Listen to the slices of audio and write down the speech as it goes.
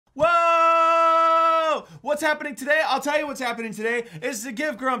What's happening today? I'll tell you what's happening today. It's the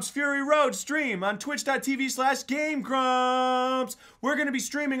GameGrumps Fury Road stream on twitch.tv/GameGrumps. We're going to be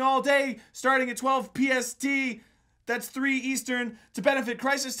streaming all day, starting at 12 PST, that's 3 Eastern, to benefit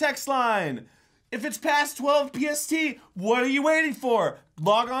Crisis Text Line. If it's past 12 PST, what are you waiting for?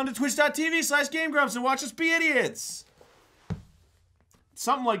 Log on to twitch.tv/GameGrumps and watch us be idiots.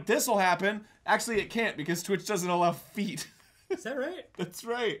 Something like this will happen. Actually, it can't because Twitch doesn't allow feet. Is that right? That's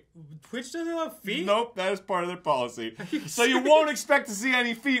right. Twitch doesn't allow feet? Nope, that is part of their policy. So you won't expect to see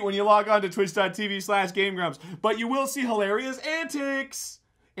any feet when you log on to twitch.tv/GameGrumps, but you will see hilarious antics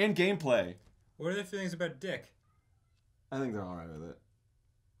and gameplay. What are their feelings about dick? I think they're alright with it.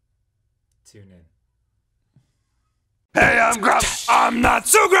 Tune in. Hey, I'm Grumps. I'm not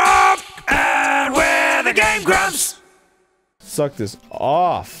so Grump, and we're the GameGrumps. Suck this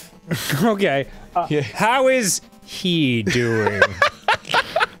off. Okay. Yeah. How is he doing?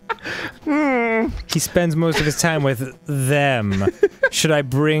 He spends most of his time with them. Should I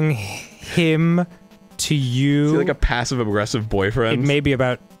bring him to you? Is he like a passive-aggressive boyfriend? It may be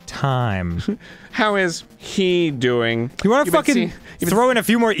about time. How is he doing? You want to fucking throw in a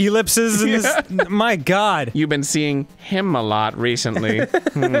few more ellipses in this? My God. You've been seeing him a lot recently.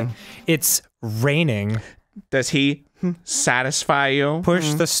 It's raining. Does he satisfy you?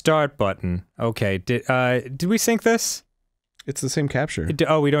 Push the start button. Okay. Did we sync this? It's the same capture.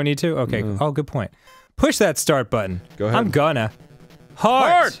 Oh, we don't need to? Okay. Oh, good point. Push that start button. Go ahead. I'm gonna.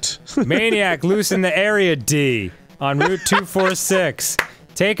 Heart! Maniac loose in the area D on Route 246.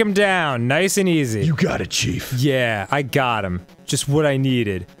 Take him down, nice and easy. You got it, Chief. Yeah, I got him. Just what I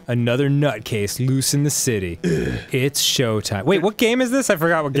needed. Another nutcase loose in the city. It's showtime. Wait, what game is this? I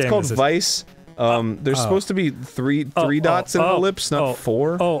forgot what game It's called this is. Vice. There's supposed to be three dots in an ellipse, not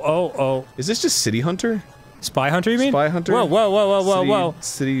 4. Oh. Is this just City Hunter? Spy Hunter, you mean? Spy Hunter? Whoa.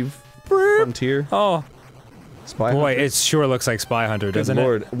 City Frontier? Oh. Spy Boy, Hunter? it sure looks like Spy Hunter, Good doesn't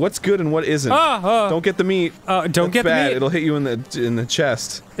Lord. What's good and what isn't? Don't get the meat. Don't That's get bad. the meat. It'll hit you in the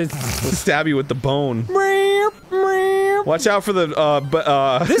chest. It'll stab you with the bone. it. Watch out for the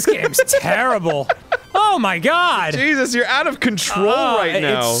This game's terrible. Oh my God. Jesus, you're out of control right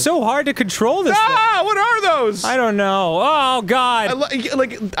now. It's so hard to control this thing. What are those? I don't know. Oh God.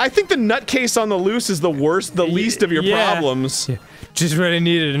 I think the nutcase on the loose is the worst, the least of your problems. Yeah. Just what I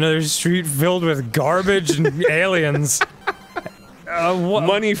needed, another street filled with garbage and aliens.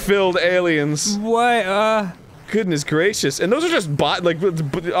 Money-filled aliens. What, Goodness gracious. And those are just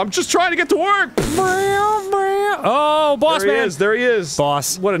I'm just trying to get to work! Oh, boss man! There he is.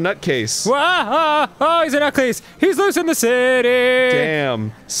 Boss. What a nutcase. Oh, he's a nutcase. He's loose in the city!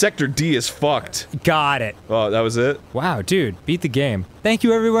 Damn. Sector D is fucked. Got it. Oh, that was it? Wow, dude, beat the game. Thank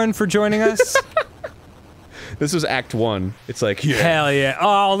you everyone for joining us. This was Act 1. It's like, yeah. Hell yeah.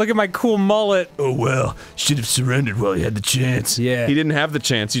 Oh, look at my cool mullet. Oh well, should have surrendered while he had the chance. Yeah. He didn't have the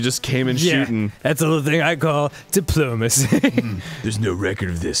chance, he just came in shooting. That's a little thing I call diplomacy. There's no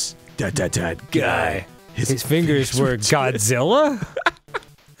record of this. Guy. His fingers were Godzilla?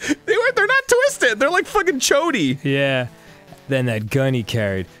 They're not twisted, they're like fucking chody. Yeah. Then that gun he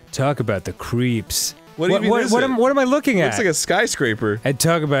carried. Talk about the creeps. What do you mean what am I looking at? Looks like a skyscraper. And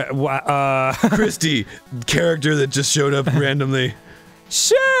talk about Christy, character that just showed up randomly.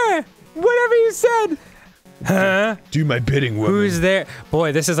 Sure! Whatever you said! Huh? Do my bidding, woman. Who's there?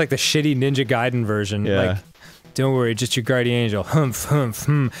 Boy, this is like the shitty Ninja Gaiden version. Yeah. Like, don't worry, just your guardian angel. Humph.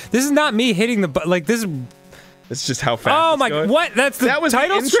 This is not me hitting the like this is. It's just how fast Oh it's my, going. what? That's the That was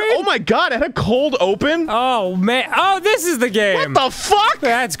title the intro. screen? Oh my god, it had a cold open? Oh man, oh this is the game! What the fuck?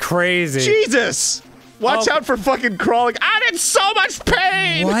 That's crazy. Jesus! Watch out for fucking crawling. I'm in so much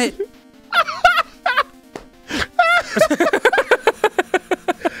pain! What?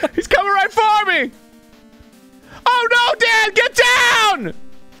 He's coming right for me! Oh no, Dad, get down!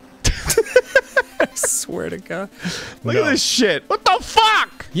 I swear to God. Look at this shit. What the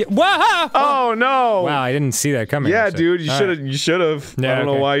fuck? Yeah, whoa! Oh no! Wow, I didn't see that coming. Yeah, actually. dude, you All should right. have. You should have. Yeah, I don't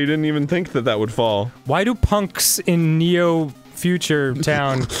know okay. why you didn't even think that would fall. Why do punks in Neo Future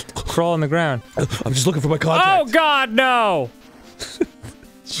Town crawl on the ground? I'm just looking for my contact. Oh God, no!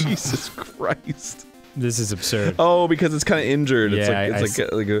 Jesus Christ! This is absurd. Oh, because it's kind of injured. Yeah, it's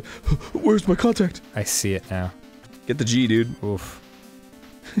like a. Where's my contact? I see it now. Get the G, dude. Oof.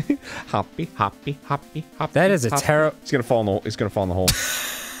 Hoppy. That is a terrible. He's gonna fall in the. He's gonna fall in the hole.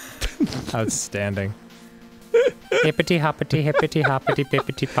 Outstanding. Hippity hoppity hippity hoppity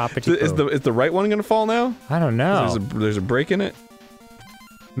pippity poppity. Is the right one gonna fall now? I don't know. There's a break in it.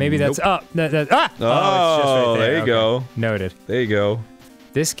 Maybe that's up. Ah! Oh, it's just right there you Okay. go. Noted. There you go.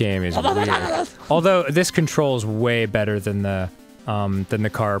 This game is weird. Although this controls way better than the than the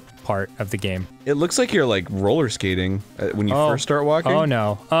car part of the game. It looks like you're like roller skating when you first start walking. Oh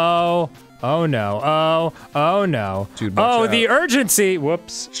no. Oh no. Oh no. Dude, watch the out. urgency.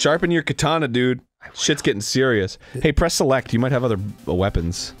 Whoops. Sharpen your katana, dude. Shit's getting serious. Hey, press select. You might have other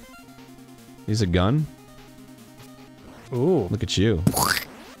weapons. Use a gun. Ooh. Look at you.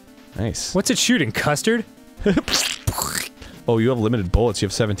 Nice. What's it shooting? Custard? Oh, you have limited bullets. You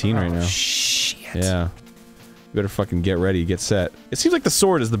have 17 right now. Shit. Yeah. You better fucking get ready, get set. It seems like the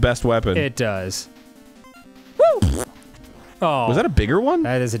sword is the best weapon. It does. Woo! Oh. Was that a bigger one?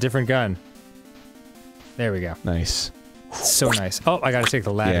 That is a different gun. There we go. Nice. So nice. Oh, I gotta take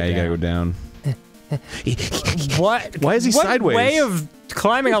the ladder Yeah, you gotta go down. What? Why is he what sideways? What way of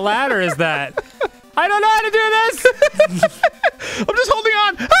climbing a ladder is that? I don't know how to do this! I'm just holding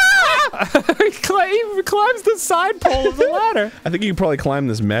on! Ah! He climbs the side pole of the ladder. I think you can probably climb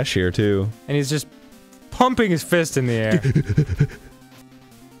this mesh here, too. And he's just pumping his fist in the air.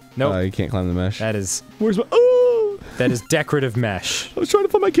 Nope. You can't climb the mesh. That is... Where's my... Oh! That is decorative mesh. I was trying to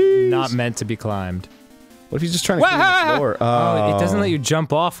find my keys! Not meant to be climbed. What if he's just trying to clean the floor? Oh, it doesn't let you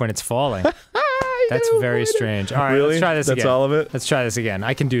jump off when it's falling. That's very strange. Alright, Really? let's try this again. That's all of it? Let's try this again.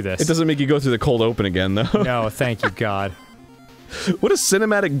 I can do this. It doesn't make you go through the cold open again, though. No, thank you, God. What a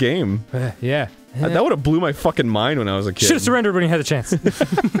cinematic game. Yeah. That would have blew my fucking mind when I was a kid. Should've surrendered when you had the chance.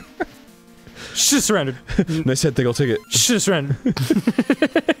 Should've surrendered. Nice head, think I'll take it. Should've surrendered.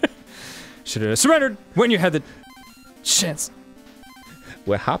 Should've surrendered when you had the chance.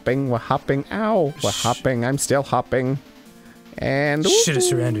 We're hopping, ow. We're hopping, I'm still hopping. And... Should've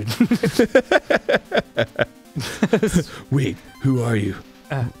surrendered. Wait, who are you?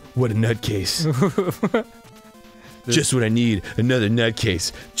 What a nutcase. Just what I need, another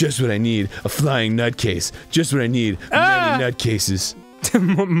nutcase. Just what I need, a flying nutcase. Just what I need, many nutcases.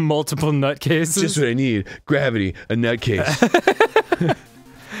 Multiple nutcases. Just what I need, gravity, a nutcase.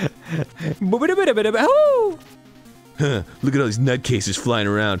 Huh, look at all these nutcases flying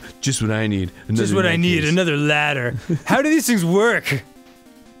around. Just what I need, another Just what I need, nutcase. another ladder. How do these things work?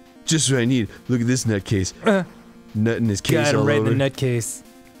 Just what I need, look at this nutcase. Nut in his case Got all him right in over. the nutcase.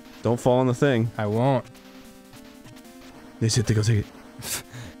 Don't fall on the thing. I won't. They said think I'll take it.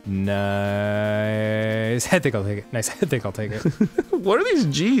 Nice. Head think I'll take it. Nice head think I'll take it. What are these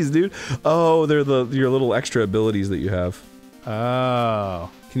G's, dude? Oh, they're your little extra abilities that you have. Oh.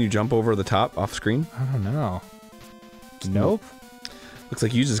 Can you jump over the top off screen? I don't know. Nope. Looks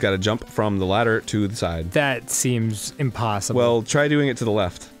like you just gotta jump from the ladder to the side. That seems impossible. Well, try doing it to the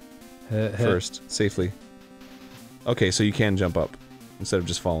left First. first, safely. Okay, so you can jump up instead of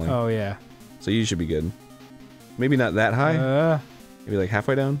just falling. Oh, yeah. So you should be good. Maybe not that high. Maybe like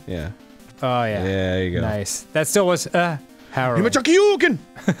halfway down. Yeah. Oh, yeah. Yeah, there you go. Nice. That still was, harrowing. Himachaki-yugen!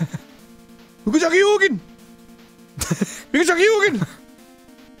 Hukachaki-yugen! Hikachaki-yugen!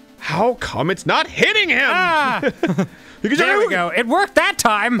 How come it's not hitting him? Ah! There we go. It worked that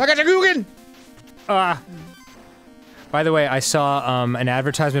time! Hikachaki-yugen! By the way, I saw, an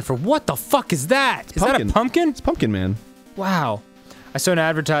advertisement for what the fuck is that? Is that a pumpkin? It's Pumpkin Man. Wow. I saw an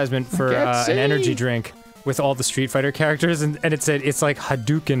advertisement for, can't an energy see. drink with all the Street Fighter characters, and it said it's like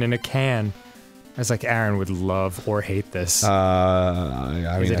Hadouken in a can. I was like, Aaron would love or hate this.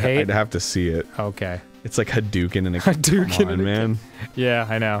 I mean, it hate? I'd have to see it. Okay. It's like Hadouken and a Hadouken Come on, in a man. Yeah,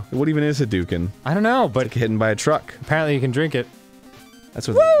 I know. What even is Hadouken? I don't know, but Like hidden by a truck. apparently you can drink it. That's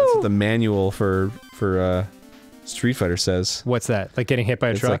what the manual for Street Fighter says. What's that? Like getting hit by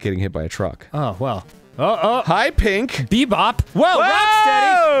a It's truck? like getting hit by a truck. Oh, well. Oh, Hi, Pink. Bebop. Whoa,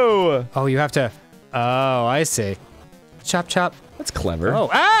 Rocksteady! Whoa! Oh, you have to... Oh, I see. Chop, chop. That's clever. Oh,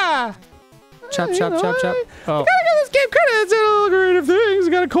 ah! Chop, chop, chop, chop. Oh. Gotta give this game credit. It's got all creative things. It's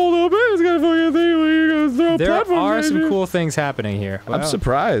got a cold open. It's got a fucking thing where you're gonna throw There platforms are at some you. cool things happening here. I'm Wow.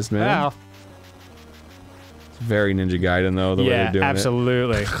 surprised, man. Wow. It's very Ninja Gaiden, though, the way Yeah, they're doing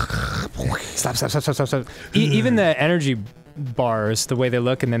absolutely. Stop, stop, stop, stop, stop, stop. Even the energy bars, the way they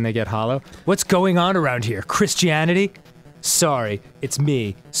look and then they get hollow. What's going on around here? Christianity? Sorry, it's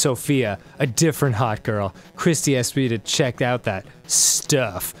me, Sophia, a different hot girl. Christy asked me to check out that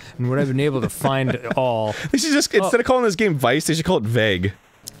stuff, and what I've been able to find all. it. They should just, instead of calling this game Vice, they should call it Vague.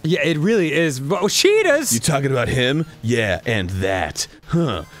 Yeah, it really is. Oh, cheetahs! You talking about him? Yeah, and that.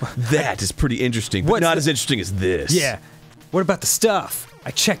 Huh. That is pretty interesting, but What's not the- as interesting as this. Yeah. What about the stuff? I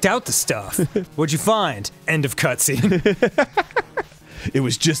checked out the stuff. What'd you find? End of cutscene. It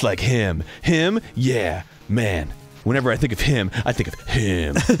was just like him. Him? Yeah. Man. Whenever I think of him, I think of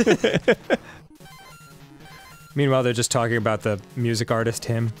him. Meanwhile, they're just talking about the music artist,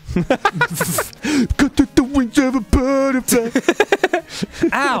 him. Cut the wings of a butterfly.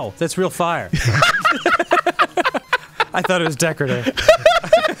 Ow! That's real fire. I thought it was decorative.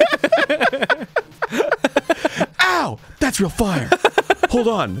 Ow! That's real fire. Hold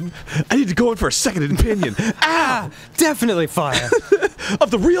on. I need to go in for a second opinion. Ow! Definitely fire.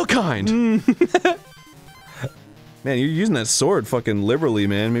 Of the real kind. Man, you're using that sword fucking liberally,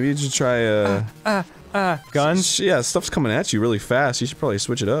 man. Maybe you should try, Guns? Yeah, stuff's coming at you really fast. You should probably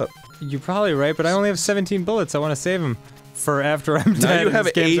switch it up. You're probably right, but I only have 17 bullets. I want to save them for after I'm dead. Now you and have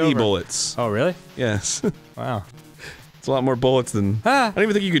this game's 80 over. bullets. Oh, really? Yes. Wow. It's a lot more bullets than... I don't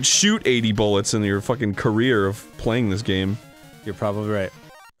even think you could shoot 80 bullets in your fucking career of playing this game. You're probably right.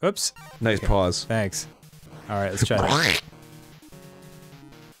 Oops. Nice pause. Thanks. Alright, let's try that.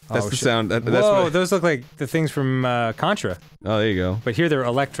 That's the shit. sound. That's Whoa, what those look like the things from Contra. oh, there you go. But here they're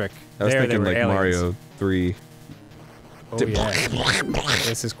electric. I was there they thinking were like aliens. Mario 3. Oh, yeah.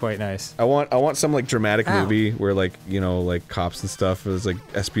 This is quite nice. I want some like dramatic Ow. movie where like, you know, like cops and stuff, there's like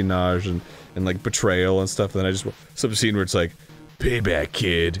espionage and like betrayal and stuff, and then I just some scene where it's like, payback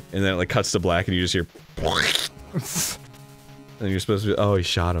kid, and then it like cuts to black and you just hear and you're supposed to be, oh, he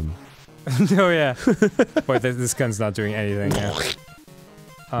shot him. Oh yeah. Boy, this gun's not doing anything, yeah.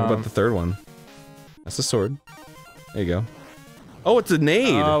 What about the third one? That's the sword. There you go. Oh, it's a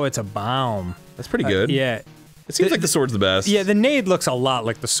nade! Oh, it's a bomb. That's pretty good. Yeah. It seems like the sword's the best. Yeah, the nade looks a lot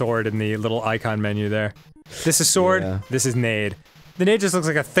like the sword in the little icon menu there. This is sword, Yeah. this is nade. The nade just looks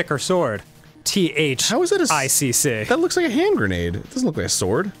like a thicker sword. T-H-I-C-C. How is that a That looks like a hand grenade. It doesn't look like a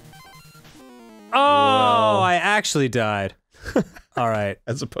sword. Oh, I actually died. Alright.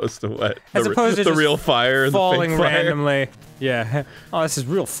 As opposed to what? As opposed to the just real fire and falling the fake fire. randomly. Yeah. Oh, this is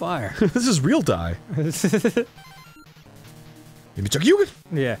real fire. This is real die. Maybe Chuck you.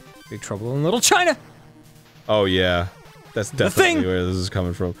 Yeah. Big Trouble in Little China. Oh yeah, that's definitely thing. where this is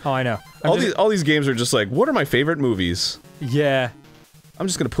coming from. Oh, I know. All these games are just like, what are my favorite movies? Yeah. I'm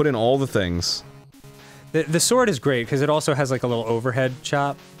just gonna put in all the things. The sword is great because it also has like a little overhead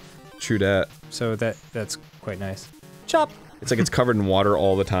chop, True dat. so that's quite nice. Chop. It's like it's covered in water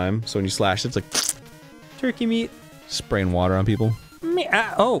all the time, so when you slash it, it's like Turkey meat. spraying water on people.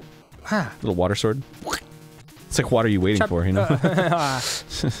 Oh. Ah. Little water sword. It's like, what are you waiting Chop. for, you know?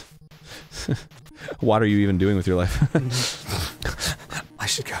 What are you even doing with your life? I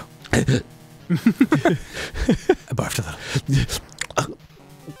should go. I barfed a little.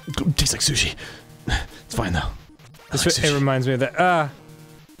 Tastes like sushi. It's fine though. It reminds me of that.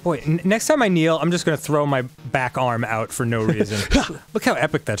 Boy, next time I kneel, I'm just gonna throw my back arm out for no reason. Look how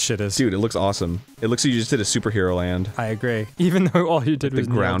epic that shit is. Dude, it looks awesome. It looks like you just did a superhero land. I agree. Even though all you did was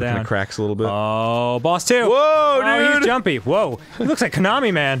The ground kneel kind down. of cracks a little bit. Oh, boss 2. Whoa, Oh, dude! he's jumpy. Whoa. He looks like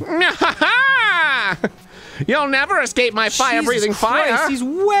Konami, man. You'll never escape my Jesus Christ, he's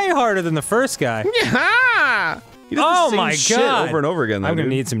way harder than the first guy. Yeah. He does Oh the same my shit god. over and over again. Though, I'm gonna dude.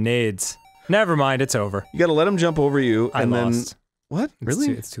 need some nades. Never mind, it's over. You gotta let him jump over you, I and then lost. what?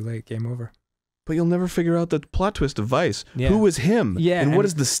 Really? It's too late. Game over. But you'll never figure out the plot twist of Vice. Yeah. Who was him? Yeah, and what and-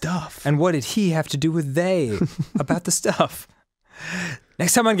 is the stuff? And what did he have to do with they about the stuff?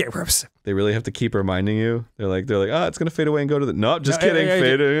 Next time on GameGrumps. They really have to keep reminding you. They're like, oh, it's gonna fade away and go to the. No, just kidding. yeah,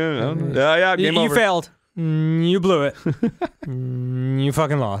 Fade. Yeah, game You over. failed. You blew it. You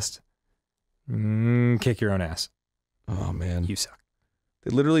fucking lost. Kick your own ass. Oh man, You suck.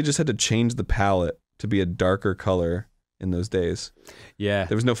 they literally just had to change the palette to be a darker color in those days. Yeah.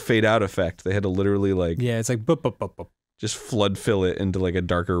 There was no fade out effect. They had to literally like Yeah, it's like boop, boop, boop, boop. just flood fill it into like a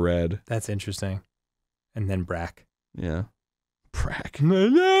darker red. That's interesting. And then Brack. Yeah. Prack.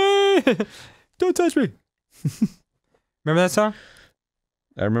 Don't touch me. Remember that song?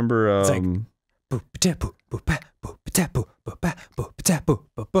 I remember. It's like- Boop, ba-da, boop, boop, ba, boop, ba-da, boop, boop, ba, boop, ba-da, boop,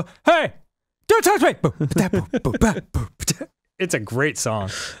 boop, boop. Hey! Don't touch me! Boop, ba-da, boop, boop, ba, boop, ba-da. It's a great song.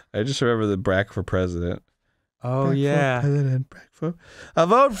 I just remember the Brack for president. Oh, Brack yeah. For president, Brack for. I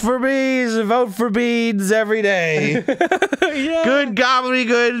vote for bees. I vote for beans every day. Yeah. Good gobbly,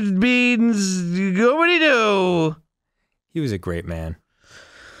 good beans. Goobity doo. He was a great man.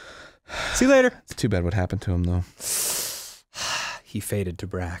 See you later. It's too bad what happened to him though. He faded to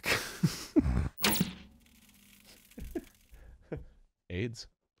Brack. AIDS.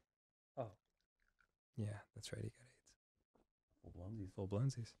 Yeah, that's right. He got AIDS. Full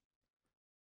blonesies.